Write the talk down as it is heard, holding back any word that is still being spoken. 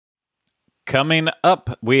Coming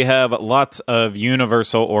up, we have lots of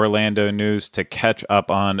Universal Orlando news to catch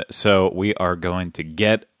up on, so we are going to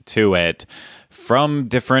get to it. From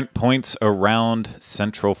different points around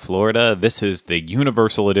Central Florida, this is the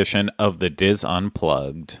Universal edition of the Diz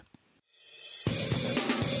Unplugged.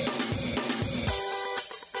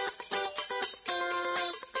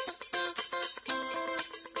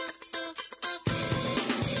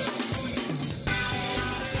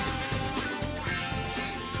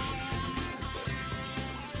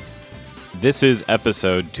 This is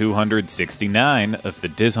episode 269 of the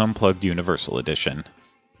Diz Unplugged Universal Edition.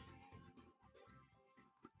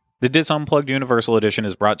 The Diz Unplugged Universal Edition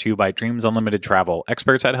is brought to you by Dreams Unlimited Travel,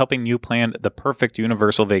 experts at helping you plan the perfect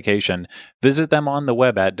Universal vacation. Visit them on the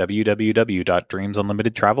web at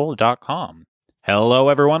www.dreamsunlimitedtravel.com. Hello,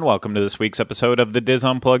 everyone. Welcome to this week's episode of the Diz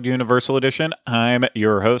Unplugged Universal Edition. I'm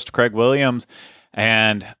your host, Craig Williams,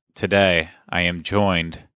 and today I am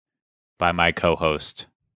joined by my co-host,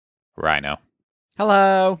 Rhino.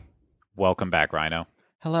 Hello. Welcome back, Rhino.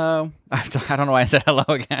 Hello. I don't know why I said hello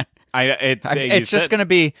again. It's just going to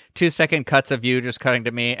be 2-second cuts of you just cutting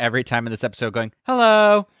to me every time in this episode going,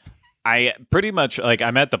 hello. I pretty much,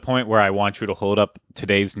 I'm at the point where I want you to hold up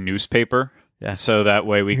today's newspaper. Yeah. So that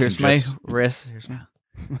way we Here's can just... my wrist. Here's my...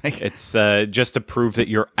 It's just to prove that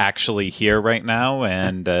you're actually here right now.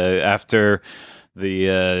 And after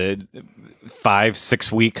the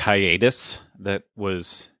 5-6 week hiatus that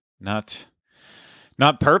was not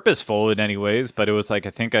purposeful in any ways, but it was like,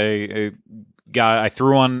 I think I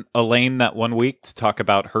threw on Elaine that 1 week to talk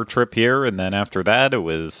about her trip here, and then after that it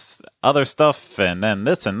was other stuff, and then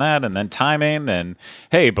this and that, and then timing, and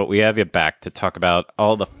hey, but we have you back to talk about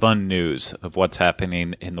all the fun news of what's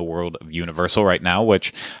happening in the world of Universal right now,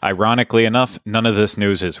 which ironically enough, none of this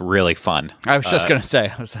news is really fun. I was just going to say,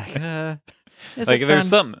 I was like, is it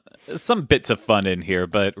there's fun? some bits of fun in here,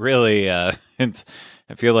 but really, I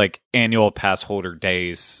feel like annual pass holder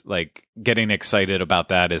days, like getting excited about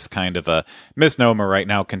that is kind of a misnomer right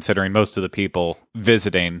now, considering most of the people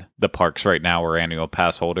visiting the parks right now are annual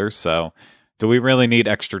pass holders. So do we really need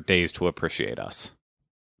extra days to appreciate us?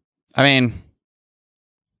 I mean,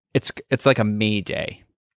 it's like a me day,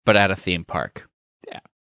 but at a theme park. Yeah.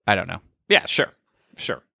 I don't know. Yeah, sure.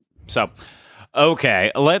 So,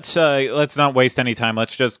 okay, let's not waste any time.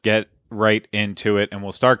 Let's just get right into it, and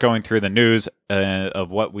we'll start going through the news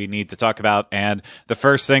of what we need to talk about. And the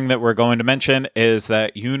first thing that we're going to mention is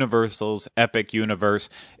that Universal's Epic Universe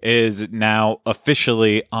is now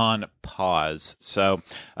officially on pause. So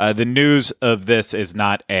the news of this is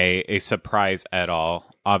not a surprise at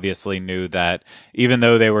all. Obviously knew that even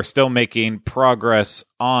though they were still making progress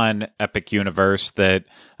on Epic Universe, that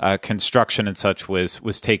construction and such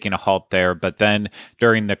was taking a halt there. But then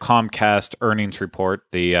during the Comcast earnings report,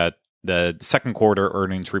 the second quarter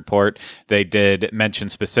earnings report, they did mention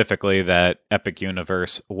specifically that Epic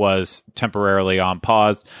Universe was temporarily on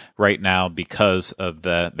pause right now because of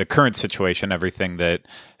the current situation, everything that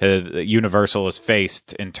Universal has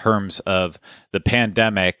faced in terms of the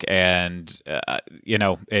pandemic. And,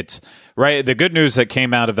 it's right. The good news that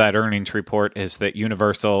came out of that earnings report is that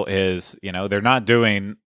Universal is, they're not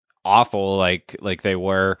doing awful like they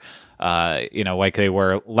were like they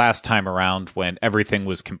were last time around when everything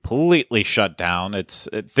was completely shut down.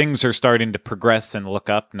 Things are starting to progress and look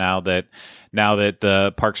up now that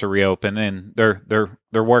the parks are reopened, and they're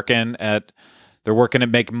working at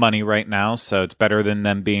making money right now, so it's better than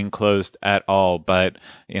them being closed at all. But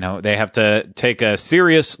they have to take a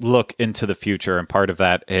serious look into the future, and part of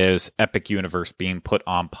that is Epic Universe being put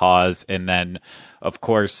on pause, and then of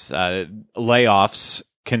course layoffs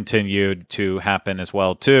continued to happen as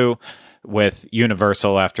well too with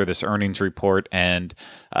Universal after this earnings report, and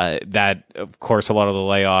that of course a lot of the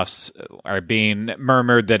layoffs are being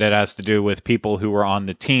murmured that it has to do with people who were on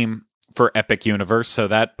the team for Epic Universe. So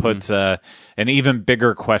that puts an even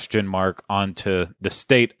bigger question mark onto the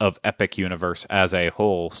state of Epic Universe as a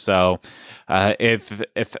whole. So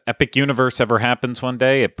if Epic Universe ever happens one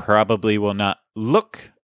day, it probably will not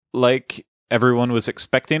look like everyone was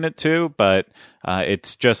expecting it to, but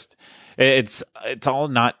it's all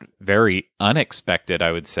not very unexpected,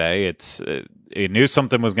 I would say. It knew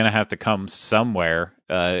something was going to have to come somewhere.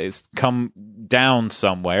 It's come down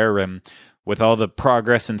somewhere, and with all the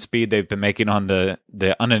progress and speed they've been making on the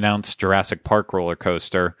unannounced Jurassic Park roller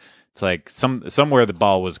coaster, it's like somewhere the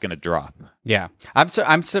ball was going to drop. Yeah, I'm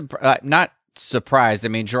not surprised. I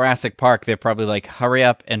mean, Jurassic Park, they're probably like, hurry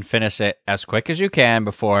up and finish it as quick as you can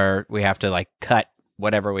before we have to cut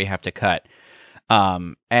whatever we have to cut.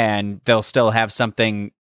 And they'll still have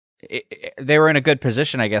something they were in a good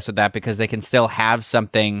position, I guess, with that, because they can still have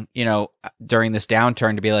something, during this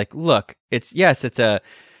downturn to be like, look, it's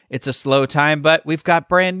a slow time, but we've got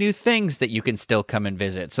brand new things that you can still come and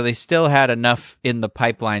visit. So they still had enough in the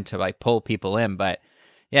pipeline to like pull people in. But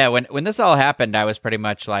yeah, when this all happened, I was pretty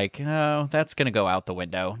much like, oh, that's going to go out the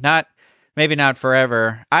window. Maybe not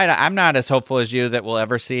forever. I'm not as hopeful as you that we'll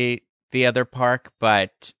ever see the other park,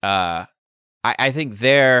 but I think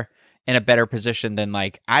they're in a better position than,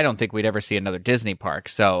 like, I don't think we'd ever see another Disney park.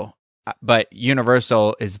 So, but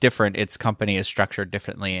Universal is different. Its company is structured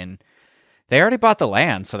differently, and they already bought the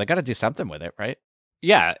land, so they got to do something with it, right?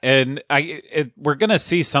 Yeah, and we're gonna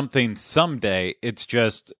see something someday. It's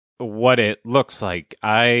just what it looks like.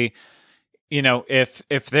 If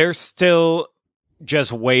they're still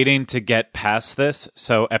just waiting to get past this,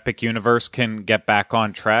 so Epic Universe can get back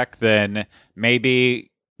on track, then maybe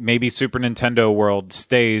Super Nintendo World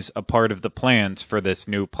stays a part of the plans for this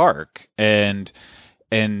new park, and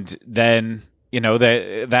then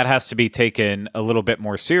that has to be taken a little bit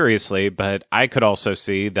more seriously. But I could also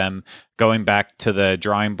see them going back to the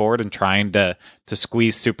drawing board and trying to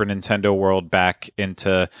squeeze Super Nintendo World back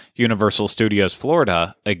into Universal Studios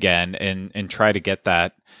Florida again, and try to get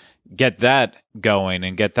that going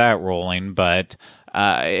and get that rolling. But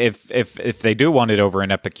if they do want it over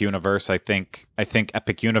in Epic Universe, I think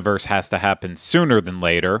Epic Universe has to happen sooner than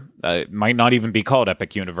later. It might not even be called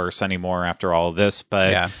Epic Universe anymore after all of this,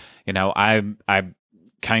 but yeah. I'm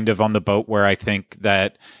kind of on the boat where I think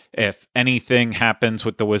that if anything happens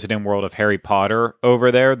with the Wizarding World of Harry Potter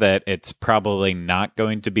over there, that it's probably not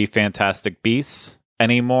going to be Fantastic Beasts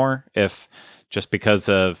anymore. Just because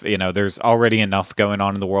of, there's already enough going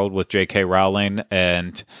on in the world with J.K. Rowling,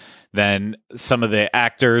 and then some of the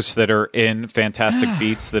actors that are in Fantastic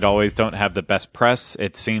Beasts that always don't have the best press.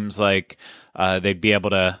 It seems like they'd be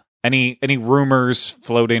able to, any rumors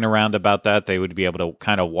floating around about that, they would be able to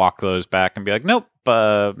kind of walk those back and be like, nope,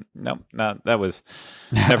 that was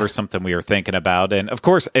never something we were thinking about. And of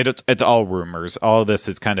course, it's all rumors. All of this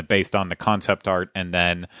is kind of based on the concept art, and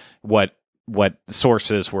then what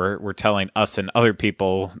sources were telling us and other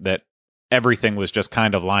people that everything was just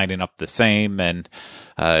kind of lining up the same, and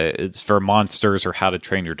it's for Monsters or How to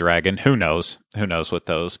Train Your Dragon. Who knows with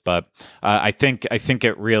those? But I think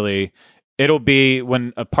it'll be,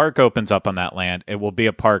 when a park opens up on that land, it will be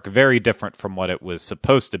a park very different from what it was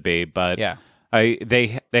supposed to be. But yeah,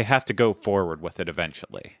 they have to go forward with it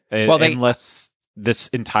eventually. Well, unless this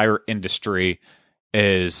entire industry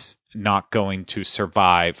is not going to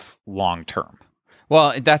survive long term.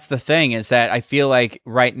 Well, that's the thing, is that I feel like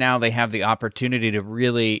right now they have the opportunity to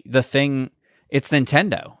really, it's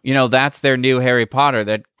Nintendo. That's their new Harry Potter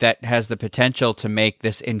that has the potential to make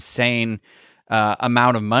this insane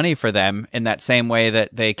amount of money for them, in that same way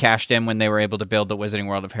that they cashed in when they were able to build the Wizarding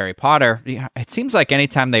World of Harry Potter. It seems like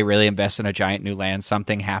anytime they really invest in a giant new land,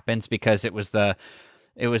 something happens, because it was the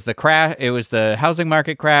crash. It was the housing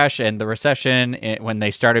market crash and the recession when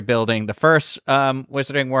they started building the first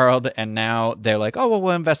Wizarding World, and now they're like, oh, well,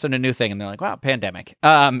 we'll invest in a new thing, and they're like, wow, pandemic.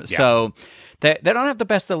 Yeah. So they don't have the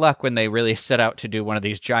best of luck when they really set out to do one of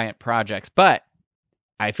these giant projects. But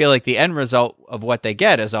I feel like the end result of what they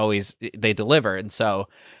get is always they deliver, and so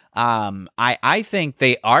I think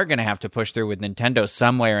they are going to have to push through with Nintendo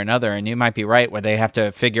some way or another. And you might be right, where they have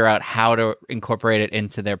to figure out how to incorporate it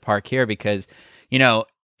into their park here, because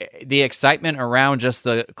the excitement around just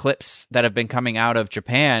the clips that have been coming out of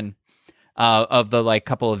Japan, of the like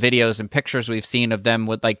couple of videos and pictures we've seen of them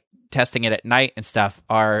with like testing it at night and stuff,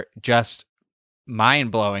 are just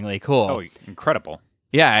mind-blowingly cool. Oh, incredible.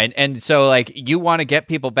 Yeah, and so like, you want to get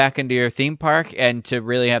people back into your theme park and to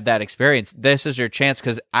really have that experience, this is your chance,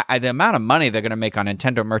 because the amount of money they're going to make on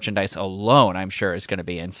Nintendo merchandise alone, I'm sure, is going to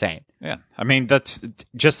be insane. Yeah, I mean, that's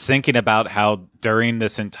just thinking about how during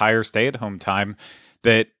this entire stay-at-home time,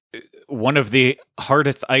 that one of the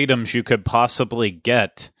hardest items you could possibly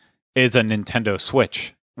get is a Nintendo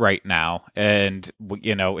Switch right now, and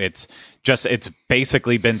it's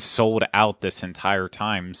basically been sold out this entire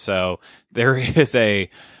time. So there is a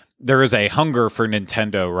hunger for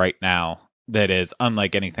Nintendo right now that is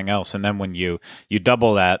unlike anything else. And then when you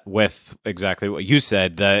double that with exactly what you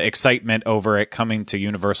said, the excitement over it coming to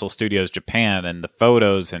Universal Studios Japan, and the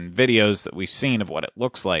photos and videos that we've seen of what it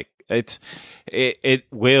looks like, it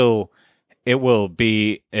will it will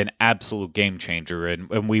be an absolute game changer,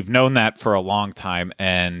 and we've known that for a long time,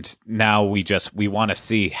 and now we want to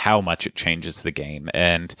see how much it changes the game.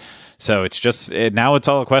 And so it's just now it's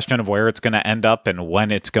all a question of where it's going to end up and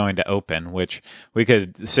when it's going to open, which we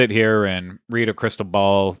could sit here and read a crystal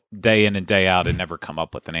ball day in and day out and never come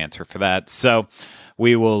up with an answer for that. So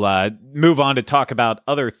we will move on to talk about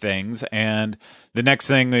other things. And the next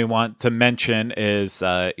thing we want to mention is,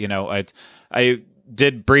 I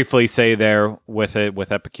did briefly say there with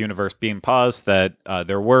Epic Universe being paused that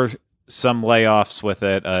there were some layoffs with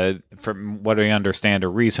it, from what I understand, a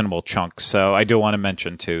reasonable chunk. So I do want to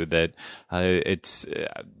mention too that it's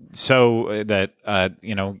so that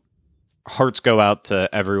hearts go out to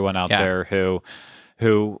everyone out there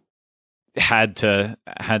who had to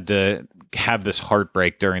have this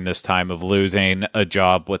heartbreak during this time of losing a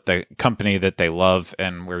job with the company that they love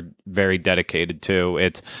and were very dedicated to.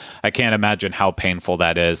 I can't imagine how painful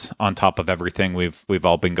that is, on top of everything we've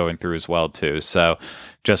all been going through as well too. So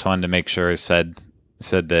just wanted to make sure I said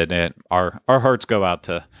that our hearts go out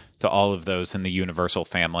to all of those in the Universal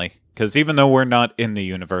family, because even though we're not in the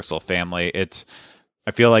Universal family,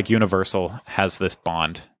 I feel like Universal has this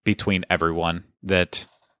bond between everyone that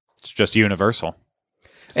it's just universal.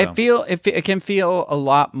 So. It can feel a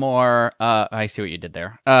lot more. I see what you did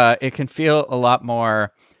there. It can feel a lot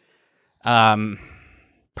more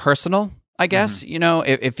personal, I guess.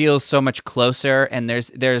 Mm-hmm. It feels so much closer. And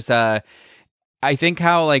there's I think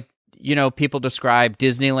how people describe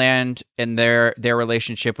Disneyland and their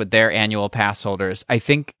relationship with their annual pass holders. I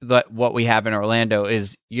think that what we have in Orlando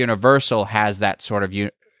is Universal has that sort of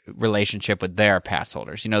relationship with their pass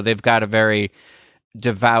holders. They've got a very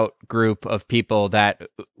devout group of people that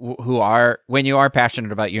who are, when you are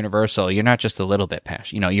passionate about Universal, you're not just a little bit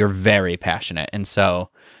passionate, you're very passionate. And so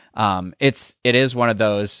it is one of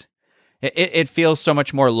those, it feels so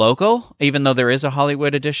much more local, even though there is a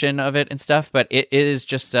Hollywood edition of it and stuff, but it is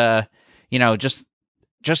just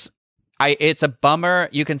it's a bummer.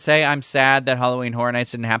 You can say I'm sad that Halloween Horror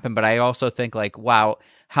Nights didn't happen, but I also think wow,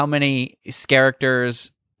 how many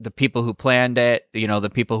characters, the people who planned it, the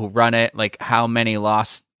people who run it, how many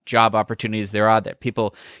lost job opportunities there are that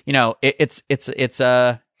people, it's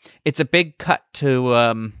a big cut to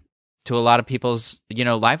a lot of people's,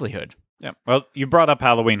 livelihood. Yeah. Well, you brought up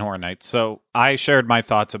Halloween Horror Nights, so I shared my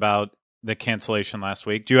thoughts about the cancellation last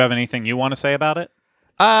week. Do you have anything you want to say about it?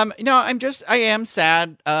 I am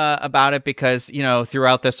sad about it because,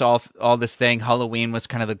 throughout this all this thing, Halloween was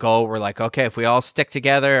kind of the goal. We're like, okay, if we all stick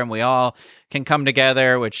together and we all can come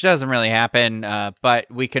together, which doesn't really happen, but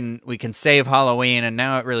we can save Halloween, and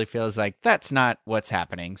now it really feels like that's not what's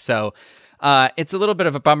happening. So it's a little bit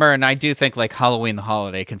of a bummer, and I do think Halloween the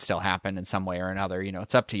holiday can still happen in some way or another.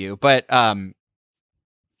 It's up to you, but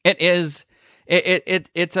it's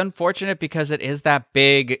unfortunate because it is that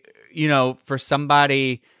big. For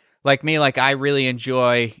somebody like me, I really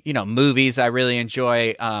enjoy, movies. I really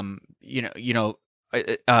enjoy, art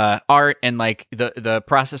and the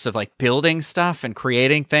process of building stuff and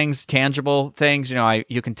creating things, tangible things.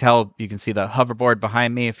 You can see the hoverboard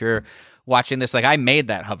behind me if you're watching this. I made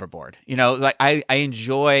that hoverboard. I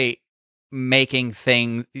enjoy making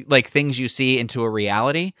things things you see into a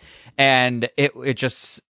reality, and it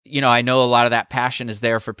just. I know a lot of that passion is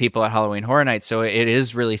there for people at Halloween Horror Nights, so it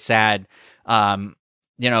is really sad, for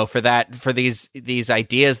these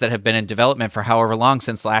ideas that have been in development for however long,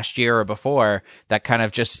 since last year or before, that kind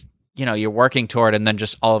of just, you're working toward, and then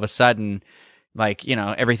just all of a sudden,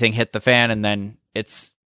 everything hit the fan, and then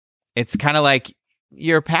it's kind of like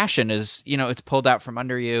your passion is, it's pulled out from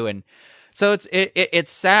under you. And so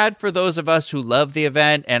it's sad for those of us who love the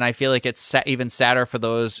event, and I feel like it's even sadder for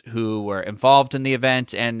those who were involved in the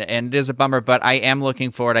event, and it is a bummer, but I am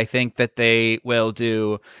looking forward. I think that they will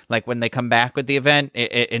do, when they come back with the event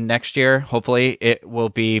in next year, hopefully it will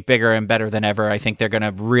be bigger and better than ever. I think they're going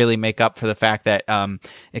to really make up for the fact that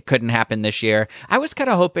it couldn't happen this year. I was kind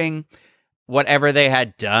of hoping whatever they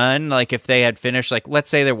had done, if they had finished, let's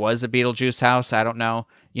say there was a Beetlejuice house, I don't know,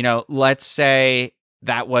 let's say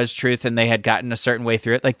that was truth and they had gotten a certain way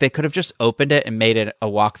through it, they could have just opened it and made it a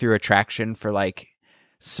walkthrough attraction for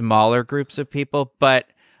smaller groups of people. But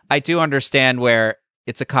I do understand where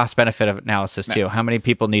it's a cost benefit of analysis too. How many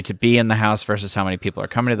people need to be in the house versus how many people are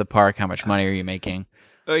coming to the park? How much money are you making?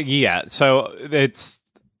 Yeah. So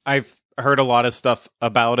I've heard a lot of stuff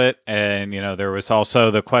about it. And, there was also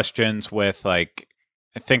the questions with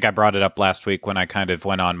I think I brought it up last week when I kind of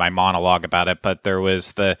went on my monologue about it, but there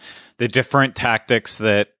was the different tactics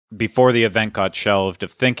that before the event got shelved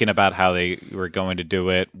of thinking about how they were going to do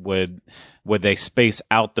it. Would they space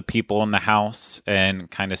out the people in the house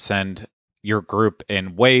and kind of send your group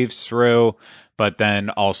in waves through, but then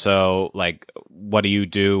also like what do you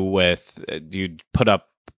do with do you put up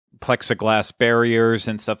plexiglass barriers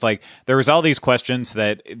and stuff? Like there was all these questions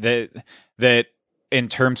that in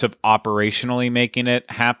terms of operationally making it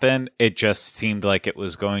happen, it just seemed like it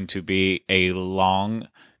was going to be a long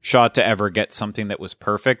shot to ever get something that was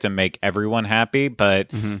perfect and make everyone happy.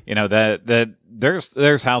 But you know that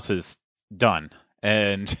there's houses done,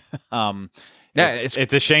 and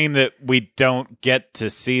it's a shame that we don't get to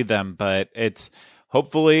see them. But it's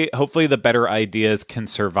hopefully the better ideas can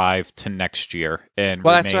survive to next year and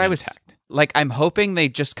well, remain that's what I was intact. like. I'm hoping they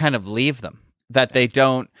just kind of leave them. That they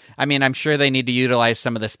don't. I mean, I'm sure they need to utilize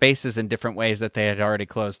some of the spaces in different ways that they had already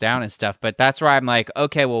closed down and stuff. But that's where I'm like,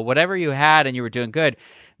 okay, well, whatever you had and you were doing good,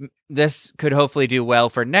 this could hopefully do well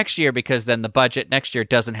for next year, because then the budget next year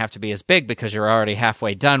doesn't have to be as big because you're already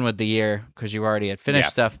halfway done with the year because you already had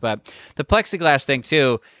finished stuff. But the plexiglass thing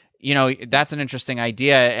too, you know, that's an interesting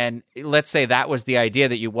idea. And let's say that was the idea,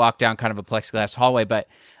 that you walk down kind of a plexiglass hallway, but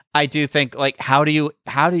I do think, like, how do you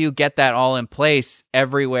get that all in place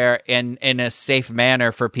everywhere in a safe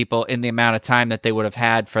manner for people in the amount of time that they would have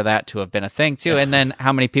had for that to have been a thing too? And then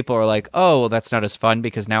how many people are like, oh, well, that's not as fun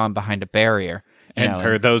because now I'm behind a barrier. And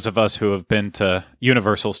for those of us who have been to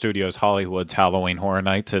Universal Studios Hollywood's Halloween Horror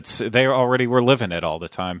Nights, they already were living it all the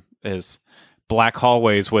time. Is black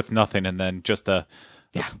hallways with nothing, and then just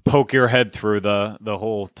poke your head through the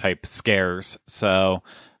whole type scares. So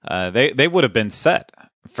they would have been set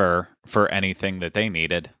for anything that they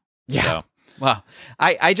needed. Yeah. So. Well,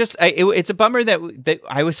 it's a bummer that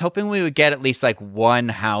I was hoping we would get at least like one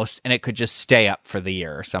house and it could just stay up for the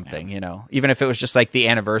year or something, you know, even if it was just like the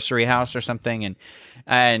anniversary house or something.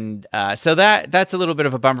 And so that's a little bit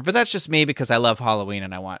of a bummer, but that's just me because I love Halloween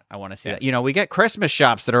and I want to see that. You know, we get Christmas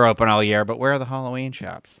shops that are open all year, but where are the Halloween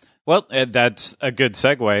shops? Well, that's a good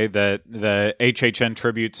segue. That the HHN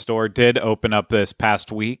Tribute Store did open up this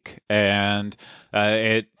past week, and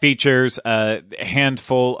it features a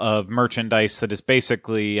handful of merchandise that is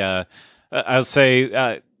basically, I'll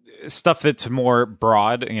say, stuff that's more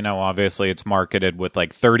broad. You know, obviously it's marketed with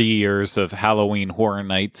like 30 years of Halloween Horror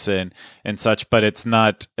Nights and such, but it's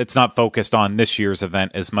not focused on this year's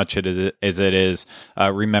event as much as it is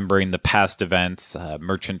remembering the past events,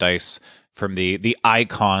 merchandise from the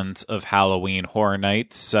icons of Halloween Horror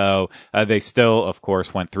Nights. So they still, of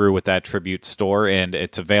course, went through with that tribute store, and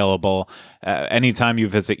it's available anytime you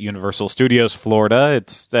visit Universal Studios Florida.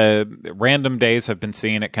 It's random days I've been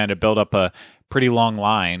seeing it kind of build up a pretty long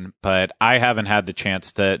line, but I haven't had the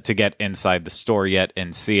chance to get inside the store yet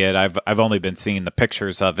and see it. I've only been seeing the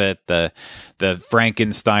pictures of it, the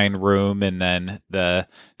Frankenstein room, and then the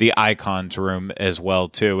icons room as well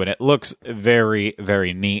too, and it looks very,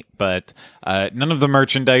 very neat. But none of the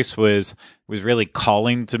merchandise was really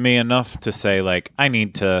calling to me enough to say like I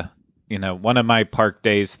need to, you know, one of my park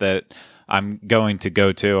days that I'm going to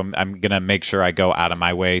go to. I'm going to make sure I go out of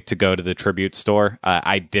my way to go to the tribute store.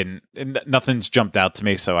 Nothing's jumped out to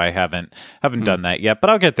me, so I haven't done that yet. But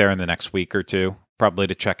I'll get there in the next week or two, probably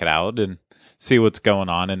to check it out and see what's going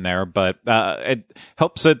on in there. But it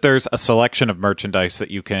helps that there's a selection of merchandise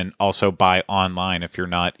that you can also buy online if you're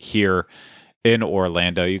not here in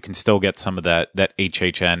Orlando. You can still get some of that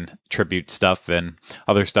HHN tribute stuff, and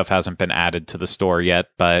other stuff hasn't been added to the store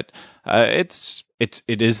yet, but it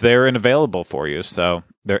is there and available for you. So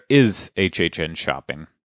there is HHN shopping,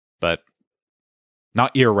 but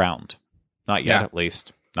not year round. Not yet, at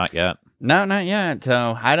least. Not yet. No, not yet.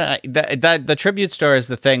 So I don't. The tribute store is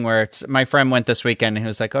the thing where it's. My friend went this weekend and he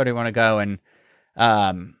was like, "Oh, do you want to go?" And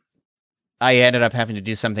I ended up having to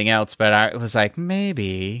do something else, but I was like,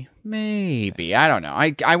 maybe. I don't know.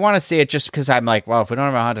 I want to see it just because I'm like, well, if we don't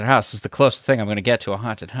have a haunted house, it's the closest thing I'm going to get to a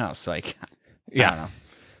haunted house. Like, I don't know.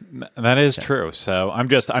 That is true. So I'm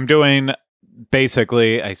doing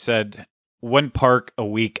basically, I said one park a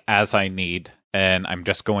week as I need, and I'm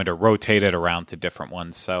just going to rotate it around to different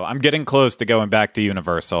ones. So I'm getting close to going back to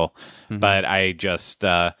Universal, but I just,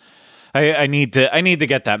 I need to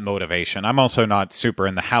get that motivation. I'm also not super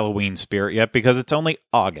in the Halloween spirit yet because it's only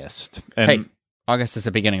August. And hey, August is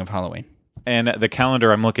the beginning of Halloween. And the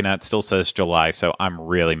calendar I'm looking at still says July, so I'm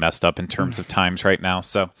really messed up in terms of times right now.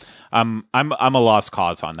 So I'm a lost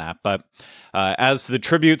cause on that. But as the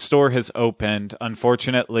tribute store has opened,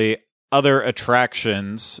 unfortunately, other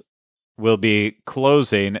attractions will be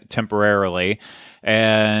closing temporarily.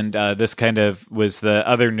 And this kind of was the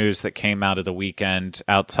other news that came out of the weekend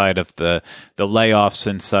outside of the layoffs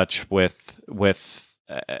and such with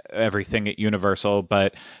everything at Universal,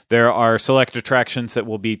 but there are select attractions that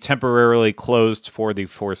will be temporarily closed for the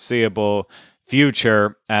foreseeable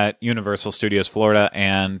future at Universal Studios Florida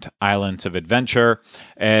and Islands of Adventure.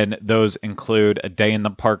 And those include A Day in the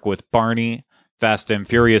Park with Barney, Fast and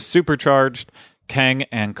Furious Supercharged, Kang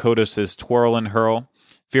and Kodos' Twirl and Hurl,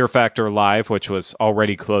 Fear Factor Live, which was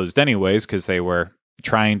already closed anyways because they were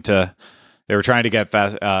trying to get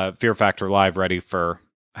Fear Factor Live ready for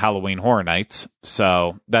Halloween Horror Nights,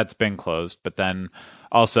 so that's been closed. But then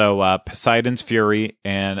also Poseidon's Fury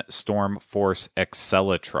and Storm Force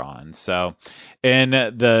Accelatron. So in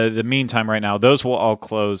the meantime right now, those will all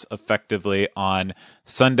close effectively on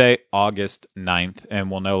Sunday, August 9th, and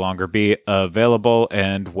will no longer be available,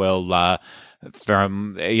 and will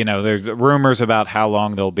there's rumors about how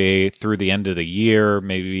long they'll be through the end of the year,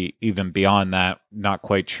 maybe even beyond that. Not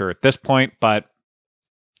quite sure at this point, but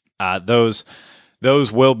those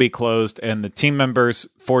will be closed, and the team members,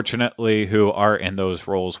 fortunately, who are in those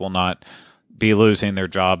roles will not be losing their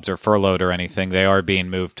jobs or furloughed or anything. They are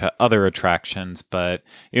being moved to other attractions, but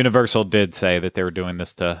Universal did say that they were doing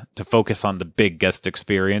this to focus on the big guest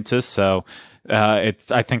experiences. So I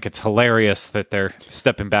think it's hilarious that they're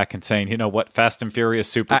stepping back and saying, you know what, Fast and Furious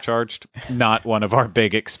Supercharged, not one of our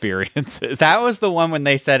big experiences. That was the one when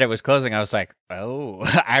they said it was closing. I was like, oh,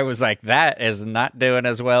 I was like, that is not doing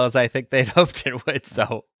as well as I think they'd hoped it would.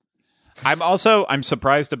 So I'm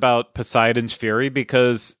surprised about Poseidon's Fury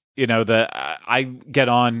because, I get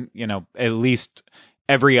on, at least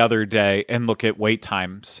every other day and look at wait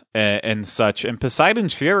times and such. And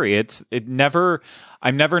Poseidon's Fury,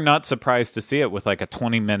 I'm never not surprised to see it with like a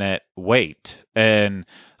 20-minute wait. And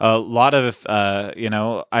a lot of,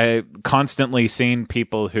 I constantly seen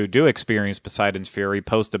people who do experience Poseidon's Fury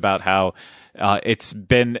post about how it's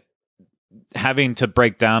been having to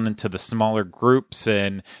break down into the smaller groups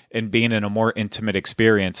and being in a more intimate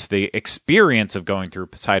experience. The experience of going through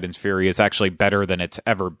Poseidon's Fury is actually better than it's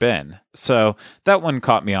ever been. So that one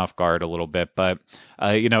caught me off guard a little bit. But,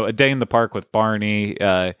 A Day in the Park with Barney,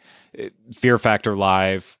 Fear Factor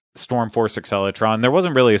Live, Storm Force Accelatron, there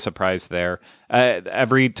wasn't really a surprise there.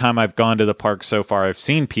 Every time I've gone to the park so far, I've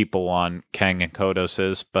seen people on Kang and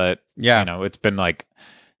Kodos's, but it's been like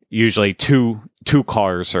usually two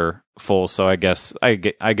cars are full, so I guess I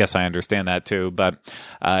understand that too. But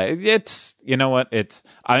it's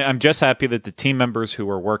I'm just happy that the team members who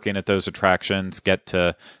are working at those attractions get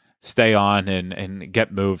to stay on and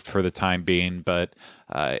get moved for the time being. But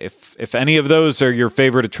if any of those are your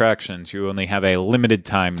favorite attractions, you only have a limited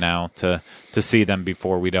time now to see them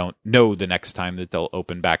before we don't know the next time that they'll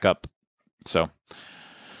open back up. So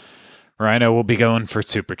Rhino will be going for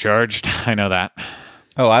Supercharged. I know that.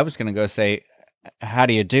 Oh, I was going to go say, how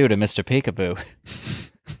do you do to Mr. Peekaboo?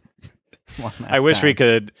 I wish we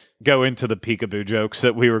could go into the peekaboo jokes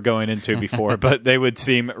that we were going into before, but they would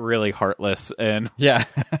seem really heartless, and yeah,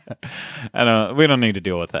 we don't need to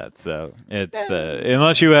deal with that. So it's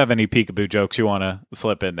unless you have any peekaboo jokes you want to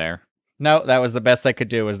slip in there. No, that was the best I could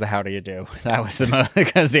do. Was the how do you do? That was the most,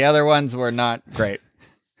 because the other ones were not great.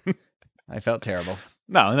 I felt terrible.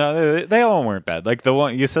 No, they all weren't bad. Like the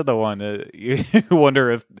one you said, you wonder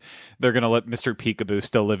if they're gonna let Mr. Peekaboo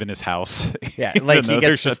still live in his house. Yeah, like he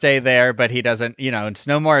gets to stay there, but he doesn't. It's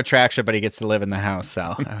no more attraction, but he gets to live in the house.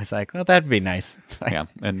 So I was like, well, that'd be nice. Yeah,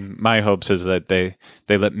 and my hopes is that they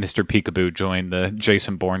let Mr. Peekaboo join the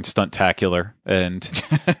Jason Bourne Stuntacular and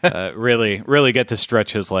really get to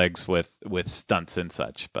stretch his legs with stunts and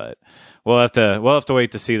such. But we'll have to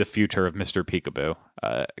wait to see the future of Mr. Peekaboo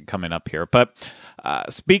coming up here. But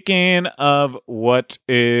speaking of what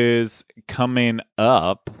is coming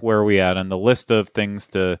up, where are we at on the list of things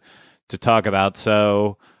to talk about?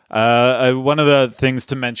 So one of the things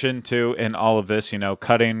to mention too in all of this,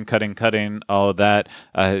 cutting, all of that.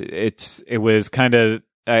 It was kind of,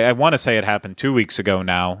 I want to say it happened 2 weeks ago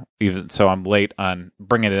now, even so I'm late on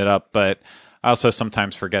bringing it up, but I also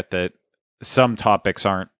sometimes forget that some topics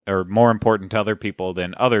are more important to other people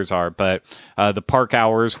than others are. But the park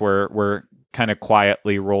hours were kind of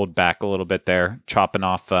quietly rolled back a little bit there, chopping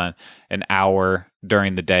off an hour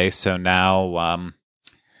during the day. So now,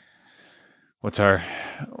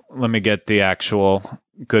 let me get the actual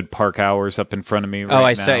good park hours up in front of me.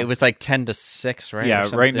 I say it was like 10 to 6, right? Yeah,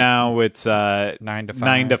 right now it's 9 to 5.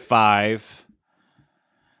 9 to 5.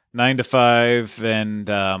 9 to 5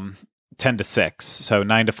 and 10 to 6. So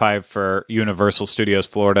 9 to 5 for Universal Studios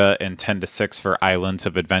Florida and 10 to 6 for Islands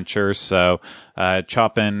of Adventure. So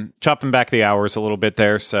chopping back the hours a little bit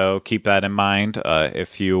there. So keep that in mind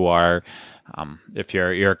if you are if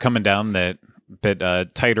you're coming down that bit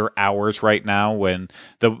tighter hours right now. When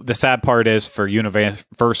the sad part is for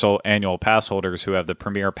Universal annual pass holders who have the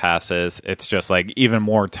premier passes, it's just like even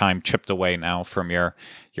more time chipped away now from your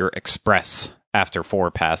express after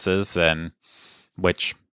 4 passes. And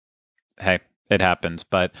which, hey, it happens.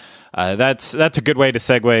 But that's a good way to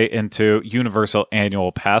segue into Universal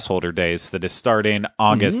Annual Pass Holder Days that is starting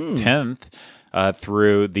August 10th.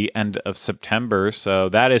 Through the end of September. So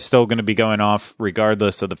that is still going to be going off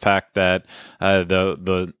regardless of the fact that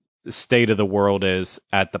the state of the world is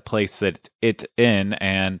at the place that it's in.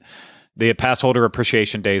 And the pass holder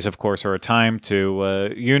appreciation days, of course, are a time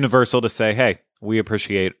to Universal to say, hey, we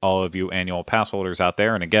appreciate all of you annual pass holders out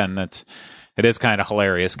there. And again, it is kind of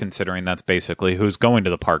hilarious considering that's basically who's going to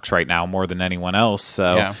the parks right now more than anyone else.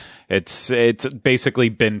 So yeah. It's basically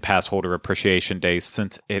been pass holder appreciation days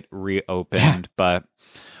since it reopened, but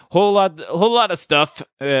whole lot of stuff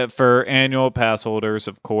for annual pass holders,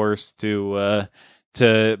 of course, to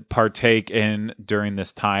partake in during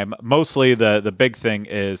this time. Mostly the big thing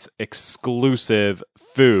is exclusive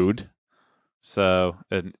food. So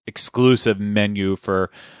an exclusive menu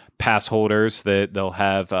for pass holders that they'll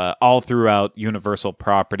have all throughout Universal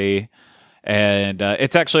property. And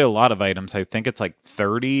it's actually a lot of items. I think it's like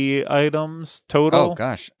 30 items total. Oh,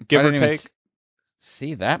 gosh. Give or take.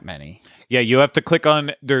 See that many. Yeah, you have to click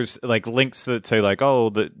on, there's like links that say like,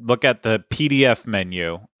 look at the PDF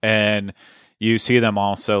menu. And you see them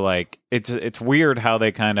also like, it's weird how they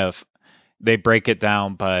break it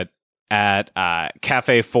down. But at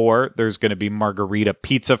Cafe 4, there's going to be margarita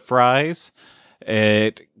pizza fries.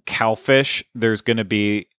 At Cowfish, there's going to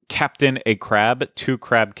be Captain a Crab, 2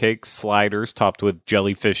 crab cake sliders topped with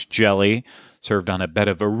jellyfish jelly, served on a bed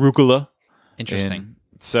of arugula. Interesting. And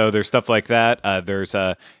so there's stuff like that. There's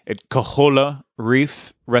at Cajola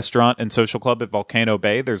Reef Restaurant and Social Club at Volcano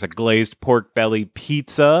Bay. There's a glazed pork belly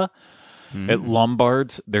pizza. At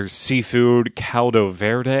Lombard's, there's seafood caldo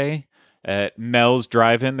verde. At Mel's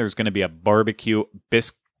Drive-In, there's going to be a barbecue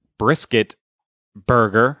brisket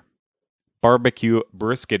burger.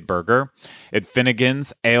 At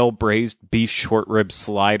Finnegan's, ale braised beef short rib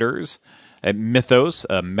sliders. At Mythos,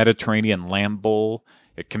 a Mediterranean lamb bowl.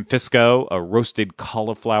 At Confisco, a roasted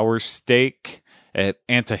cauliflower steak. At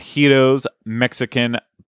Antojitos, Mexican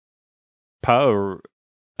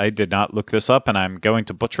I did not look this up and I'm going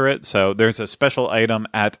to butcher it. So there's a special item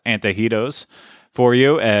at Antojitos for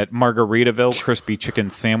you. At Margaritaville, crispy chicken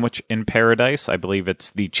sandwich in paradise. I believe it's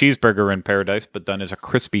the cheeseburger in paradise, but done as a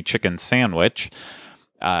crispy chicken sandwich.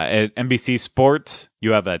 At NBC Sports,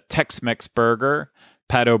 you have a Tex-Mex burger.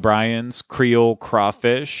 Pat O'Brien's Creole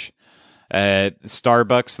crawfish. At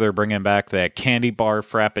Starbucks, they're bringing back the candy bar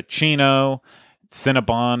frappuccino.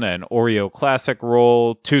 Cinnabon, an Oreo classic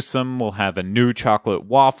roll. Twosome will have a new chocolate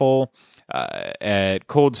waffle. At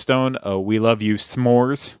Cold Stone, We Love You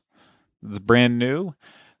s'mores. It's brand new.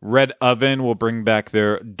 Red Oven will bring back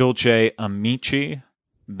their Dolce Amici.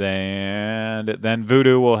 Then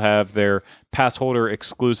Voodoo will have their pass holder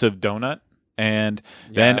exclusive donut. And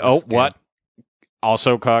then, what?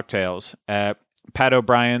 Also cocktails. At Pat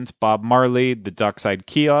O'Brien's, Bob Marley, the Dockside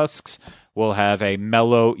Kiosks will have a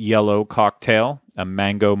mellow yellow cocktail, a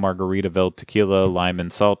mango Margaritaville tequila, lime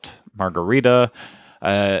and salt margarita.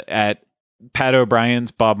 At Pat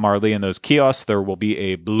O'Brien's, Bob Marley, and those kiosks, there will be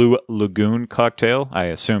a Blue Lagoon cocktail, I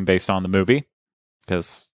assume based on the movie,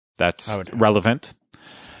 because that's relevant.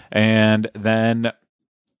 And then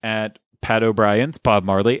at Pat O'Brien's, Bob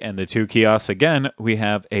Marley, and the 2 kiosks again, we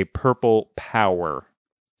have a Purple Power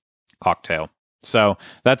cocktail. So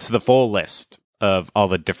that's the full list of all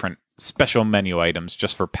the different special menu items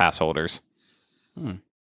just for pass holders. Does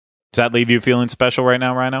that leave you feeling special right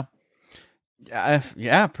now, Rhino?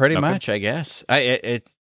 Yeah, pretty much, I guess.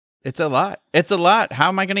 It's a lot. It's a lot. How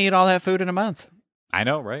am I going to eat all that food in a month? I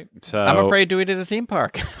know, right? So I'm afraid to eat at a theme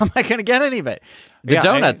park. How am I going to get any of it? The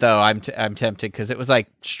donut, though, I'm tempted because it was like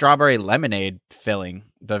strawberry lemonade filling,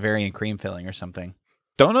 Bavarian cream filling or something.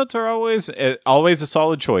 Donuts are always a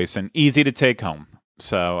solid choice and easy to take home.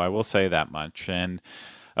 So I will say that much. And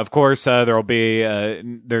of course, there'll be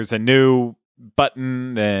there's a new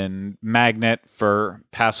button and magnet for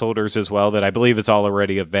pass holders as well that I believe is all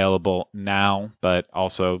already available now, but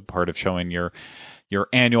also part of showing your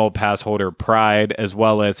annual pass holder pride, as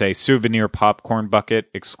well as a souvenir popcorn bucket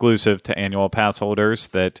exclusive to annual pass holders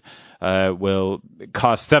that will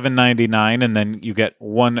cost $7.99, and then you get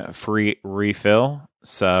 1 free refill.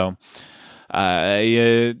 So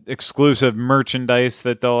exclusive merchandise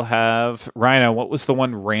that they'll have. Rhino, what was the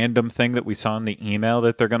one random thing that we saw in the email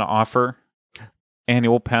that they're going to offer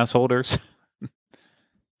annual pass holders?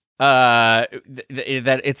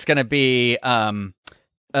 That it's going to be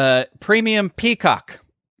premium peacock.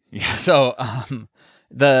 Yeah. So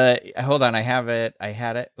hold on, I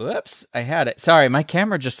had it. Whoops, I had it. Sorry, my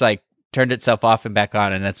camera just like turned itself off and back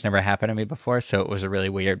on, and that's never happened to me before. So it was a really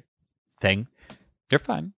weird thing. You're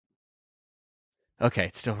fine. Okay,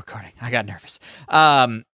 it's still recording. I got nervous.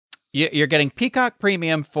 You're getting Peacock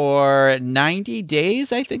Premium for 90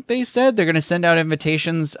 days, I think they said. They're going to send out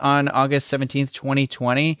invitations on August 17th,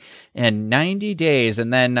 2020, and 90 days.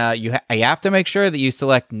 And then you have to make sure that you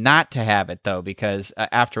select not to have it, though, because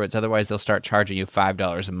afterwards, otherwise they'll start charging you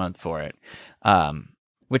 $5 a month for it,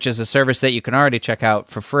 which is a service that you can already check out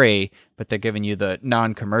for free, but they're giving you the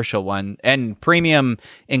non-commercial one. And premium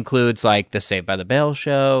includes like the Saved by the Bell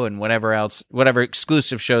show and whatever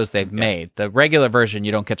exclusive shows they've made. The regular version,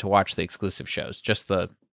 you don't get to watch the exclusive shows, just the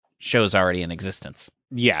shows already in existence.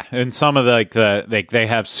 Yeah, and some of they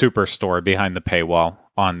have Superstore behind the paywall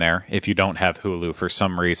on there if you don't have Hulu for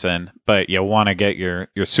some reason, but you want to get your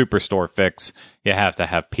Superstore fix, you have to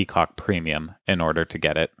have Peacock Premium in order to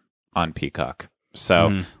get it on Peacock.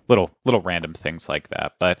 So little random things like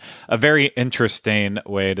that, but a very interesting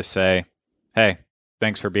way to say, hey,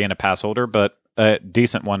 thanks for being a pass holder, but a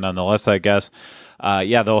decent one nonetheless, I guess.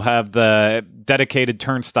 They'll have the dedicated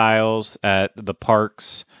turnstiles at the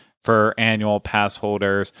parks for annual pass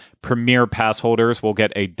holders. Premier pass holders will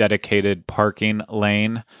get a dedicated parking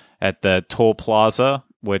lane at the toll plaza,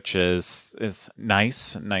 which is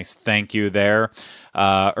nice. Nice thank you there.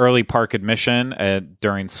 Early park admission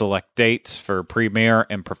during select dates for Premier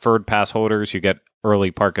and preferred pass holders. You get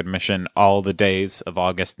early park admission all the days of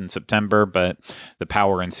August and September, but the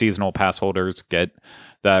Power and seasonal pass holders get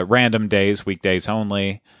the random days, weekdays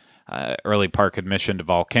only. Early park admission to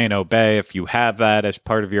Volcano Bay if you have that as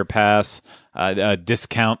part of your pass. A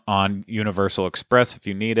discount on Universal Express if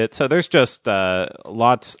you need it. So there's just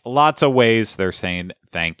lots of ways they're saying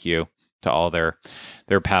thank you to all their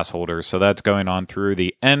pass holders. So that's going on through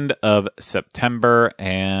the end of September.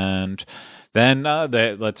 And then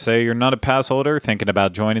let's say you're not a pass holder, thinking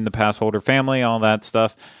about joining the pass holder family, all that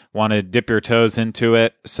stuff, want to dip your toes into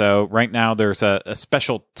it. So right now there's a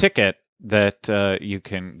special ticket that you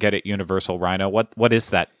can get at Universal Rhino. What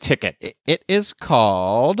is that ticket? It is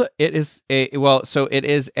called. It is a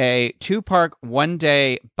 2-park 1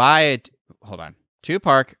 day buy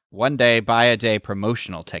a day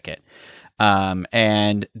promotional ticket.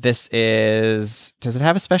 And this is, does it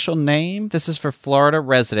have a special name? This is for Florida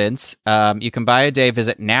residents. You can buy a day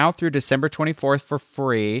visit now through December 24th for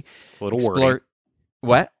free. It's a little wordy.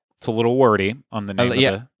 What? It's a little wordy on the name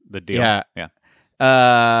of the deal.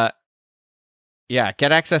 Yeah,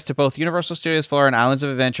 get access to both Universal Studios Florida and Islands of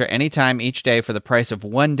Adventure anytime each day for the price of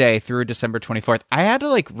 1 day through December 24th. I had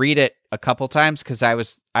to read it a couple times because I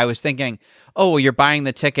was thinking, oh, well, you're buying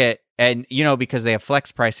the ticket and, because they have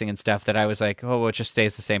flex pricing and stuff, that I was like, oh, well, it just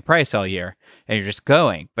stays the same price all year and you're just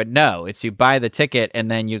going. But no, it's you buy the ticket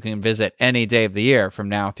and then you can visit any day of the year from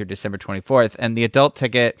now through December 24th. And the adult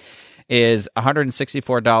ticket is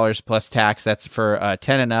 $164 plus tax. That's for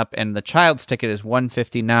 10 and up, and the child's ticket is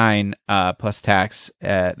 $159 plus tax.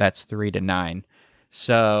 That's 3 to 9.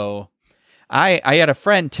 So, I had a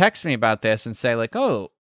friend text me about this and say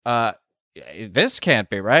this can't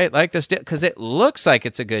be right, like this deal, because it looks like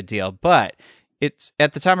it's a good deal, but it's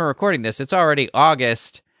at the time of recording this, it's already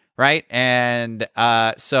August, right? And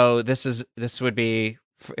so this would be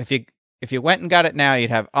if you went and got it now,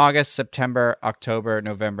 you'd have August, September, October,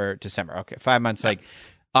 November, December. Okay, 5 months.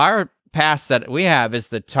 Our pass that we have is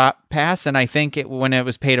the top pass, and I think when it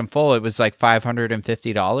was paid in full, it was like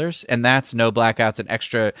 $550, and that's no blackouts and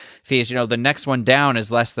extra fees. The next one down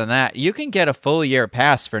is less than that. You can get a full year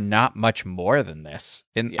pass for not much more than this.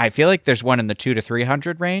 And I feel like there's one in the $200 to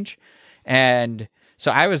 $300 range, and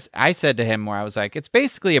so I said to him where I was like, it's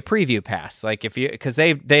basically a preview pass. Because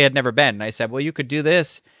they had never been, and I said, well, you could do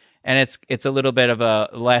this. And it's a little bit of a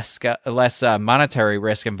less monetary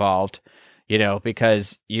risk involved,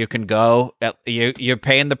 because you can go. You're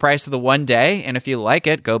paying the price of the 1 day, and if you like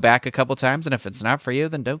it, go back a couple times, and if it's not for you,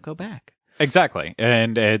 then don't go back. Exactly,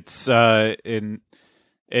 and it's you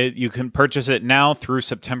can purchase it now through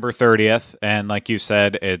September 30th, and like you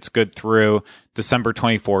said, it's good through December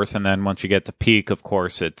 24th, and then once you get to peak, of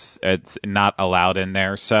course, it's not allowed in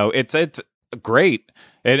there. So it's great.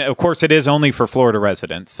 And of course, it is only for Florida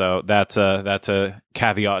residents, so that's a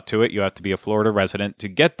caveat to it. You have to be a Florida resident to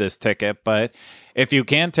get this ticket, but if you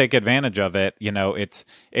can take advantage of it,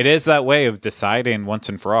 it is that way of deciding once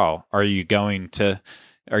and for all: are you going to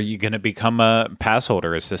become a pass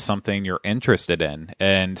holder? Is this something you're interested in?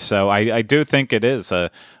 And so I do think it is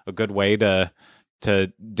a good way to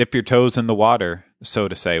dip your toes in the water, so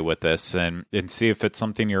to say, with this, and see if it's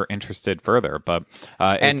something you're interested further. But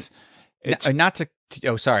it's not to.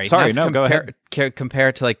 Oh, sorry. No, go ahead.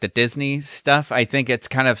 Compare to the Disney stuff, I think it's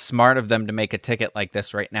kind of smart of them to make a ticket like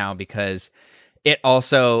this right now, because it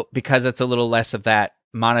also, because it's a little less of that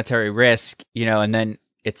monetary risk, and then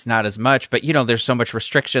it's not as much. But there's so much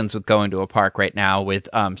restrictions with going to a park right now. With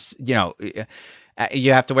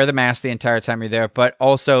you have to wear the mask the entire time you're there. But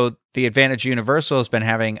also the advantage Universal has been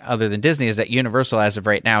having, other than Disney, is that Universal, as of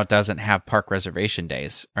right now, doesn't have park reservation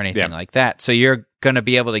days or anything like that. So you're going to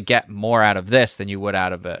be able to get more out of this than you would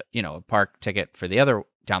out of a park ticket for the other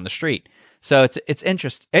down the street. So it's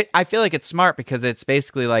interesting. I feel like it's smart because it's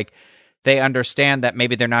basically like they understand that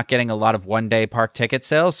maybe they're not getting a lot of one-day park ticket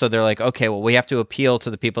sales. So they're like, okay, well, we have to appeal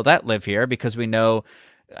to the people that live here because we know,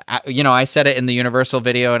 I said it in the Universal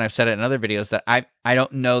video and I've said it in other videos that I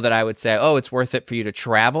don't know that I would say, oh, it's worth it for you to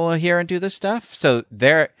travel here and do this stuff. So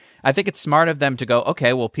I think it's smart of them to go,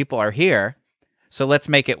 okay, well, people are here. So let's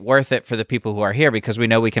make it worth it for the people who are here because we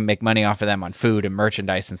know we can make money off of them on food and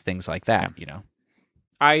merchandise and things like that,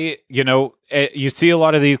 You see a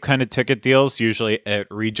lot of these kind of ticket deals usually at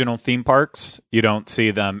regional theme parks. You don't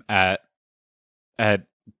see them at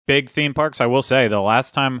big theme parks. I will say the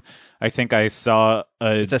last time I think I saw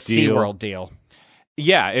it's a SeaWorld deal.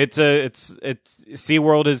 Yeah, it's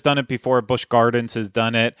SeaWorld has done it before. Busch Gardens has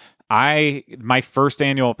done it. My first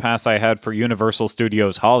annual pass I had for Universal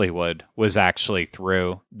Studios Hollywood was actually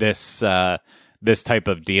through this type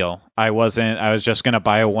of deal. I was just going to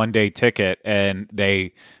buy a 1-day ticket and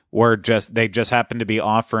they just happened to be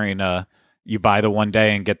offering you buy the 1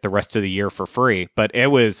 day and get the rest of the year for free. But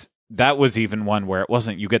that was even one where it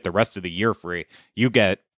wasn't you get the rest of the year free. You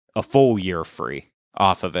get a full year free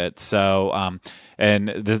off of it. So,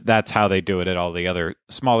 that's how they do it at all the other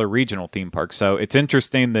smaller regional theme parks. So it's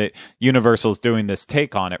interesting that Universal's doing this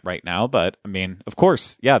take on it right now. But I mean, of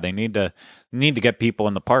course, yeah, they need to get people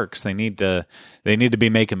in the parks. They need to be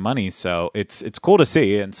making money. So it's cool to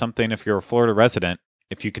see, and something if you're a Florida resident,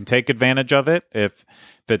 if you can take advantage of it, if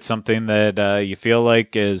it's something that you feel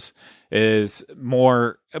like is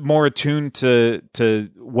more attuned to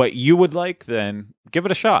what you would like, then give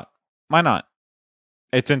it a shot. Why not?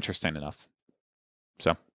 It's interesting enough.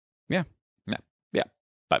 So, yeah.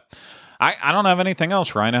 But I don't have anything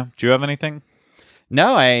else, Rhino. Do you have anything?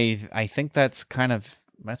 No, I think that's kind of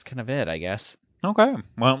it, I guess. Okay.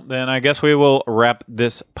 Well, then I guess we will wrap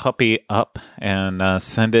this puppy up and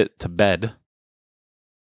send it to bed.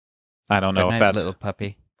 I don't know if that's little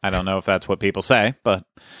puppy. I don't know if that's what people say, but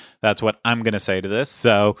that's what I'm going to say to this.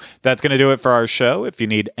 So that's going to do it for our show. If you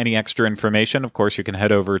need any extra information, of course, you can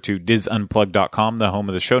head over to DizUnplugged.com, the home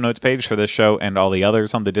of the show notes page for this show and all the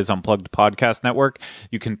others on the Diz Unplugged podcast network.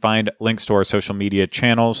 You can find links to our social media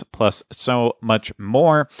channels, plus so much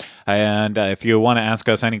more. And if you want to ask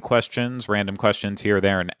us any questions, random questions here,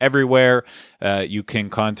 there, and everywhere, you can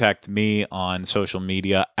contact me on social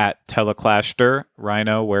media at Teleclaster.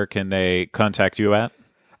 Rhino, where can they contact you at?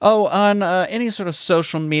 Oh, on any sort of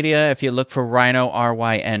social media, if you look for Rhino,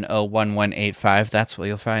 RYNO1185, that's where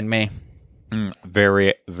you'll find me.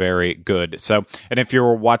 Very, very good. So, and if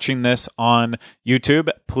you're watching this on YouTube,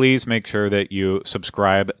 please make sure that you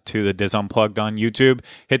subscribe to the Diz Unplugged on YouTube.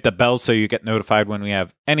 Hit the bell so you get notified when we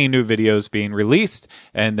have any new videos being released,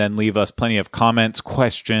 and then leave us plenty of comments,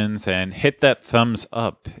 questions, and hit that thumbs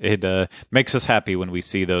up. It makes us happy when we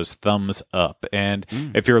see those thumbs up. And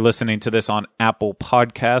if you're listening to this on Apple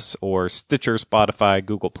Podcasts or Stitcher, Spotify,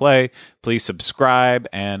 Google Play, please subscribe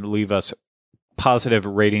and leave us positive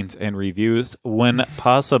ratings and reviews when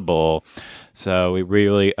possible. So we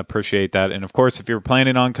really appreciate that. And of course, if you're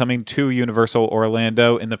planning on coming to Universal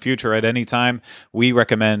Orlando in the future at any time, we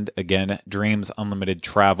recommend, again,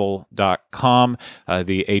 dreamsunlimitedtravel.com.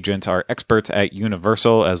 The agents are experts at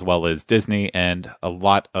Universal as well as Disney and a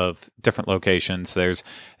lot of different locations. There's,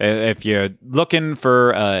 if you're looking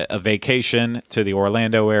for a vacation to the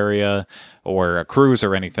Orlando area or a cruise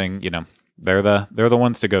or anything, they're the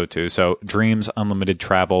ones to go to. So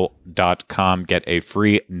dreamsunlimitedtravel.com. Get a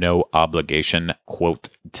free, no obligation quote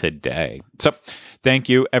today. So thank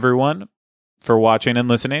you, everyone, for watching and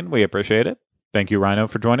listening. We appreciate it. Thank you, Rhino,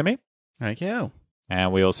 for joining me. Thank you.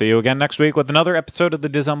 And we will see you again next week with another episode of the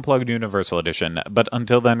Diz Unplugged Universal Edition. But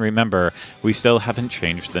until then, remember, we still haven't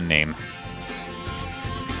changed the name.